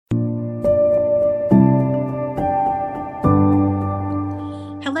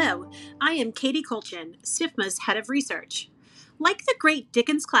I am Katie Kolchin, SIFMA's head of research. Like the great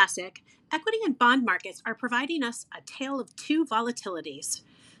Dickens classic, equity and bond markets are providing us a tale of two volatilities.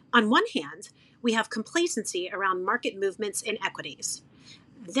 On one hand, we have complacency around market movements in equities.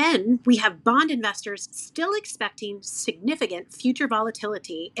 Then we have bond investors still expecting significant future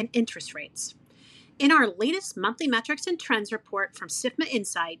volatility in interest rates. In our latest monthly metrics and trends report from SIFMA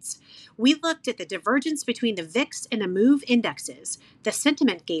Insights, we looked at the divergence between the VIX and the MOVE indexes, the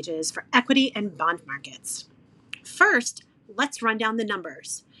sentiment gauges for equity and bond markets. First, let's run down the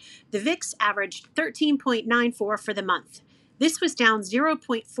numbers. The VIX averaged 13.94 for the month. This was down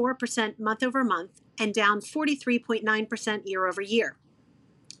 0.4% month over month and down 43.9% year over year.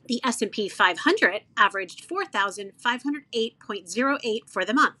 The S&P 500 averaged 4,508.08 for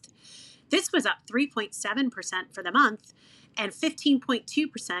the month. This was up 3.7% for the month and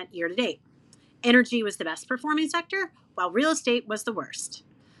 15.2% year to date. Energy was the best performing sector, while real estate was the worst.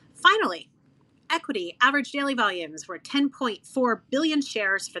 Finally, equity average daily volumes were 10.4 billion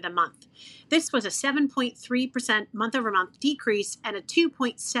shares for the month. This was a 7.3% month over month decrease and a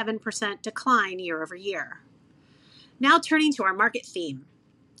 2.7% decline year over year. Now turning to our market theme.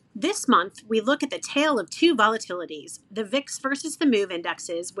 This month, we look at the tale of two volatilities, the VIX versus the MOVE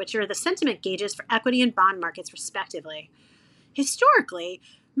indexes, which are the sentiment gauges for equity and bond markets, respectively. Historically,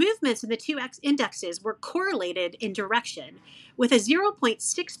 movements in the two indexes were correlated in direction, with a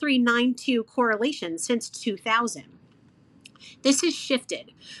 0.6392 correlation since 2000. This has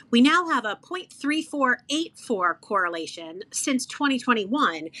shifted. We now have a 0.3484 correlation since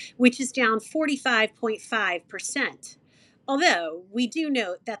 2021, which is down 45.5%. Although we do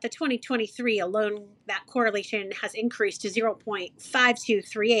note that the 2023 alone, that correlation has increased to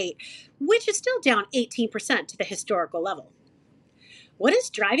 0.5238, which is still down 18% to the historical level. What is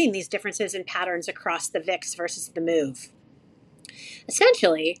driving these differences in patterns across the VIX versus the MOVE?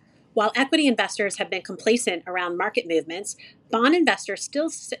 Essentially, while equity investors have been complacent around market movements, bond investors still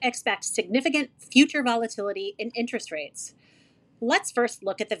expect significant future volatility in interest rates. Let's first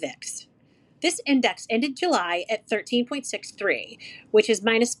look at the VIX. This index ended July at 13.63, which is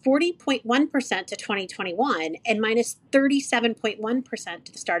minus 40.1% to 2021 and minus 37.1%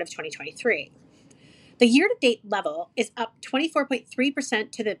 to the start of 2023. The year-to-date level is up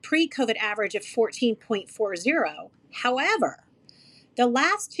 24.3% to the pre-COVID average of 14.40. However, the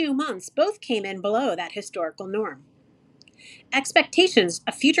last 2 months both came in below that historical norm. Expectations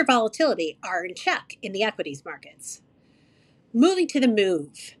of future volatility are in check in the equities markets. Moving to the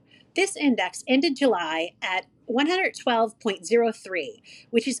MOVE. This index ended July at 112.03,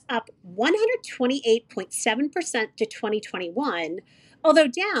 which is up 128.7% to 2021, although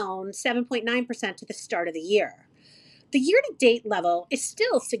down 7.9% to the start of the year. The year-to-date level is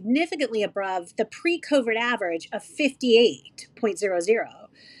still significantly above the pre-COVID average of 58.00,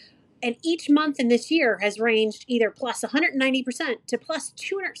 and each month in this year has ranged either plus 190% to plus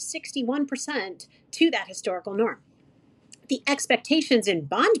 261% to that historical norm. The expectations in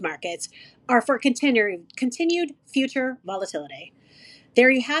bond markets are for continued future volatility. There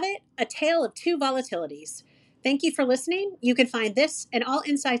you have it, a tale of two volatilities. Thank you for listening. You can find this and all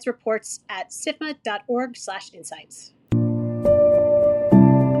insights reports at sifma.org/insights.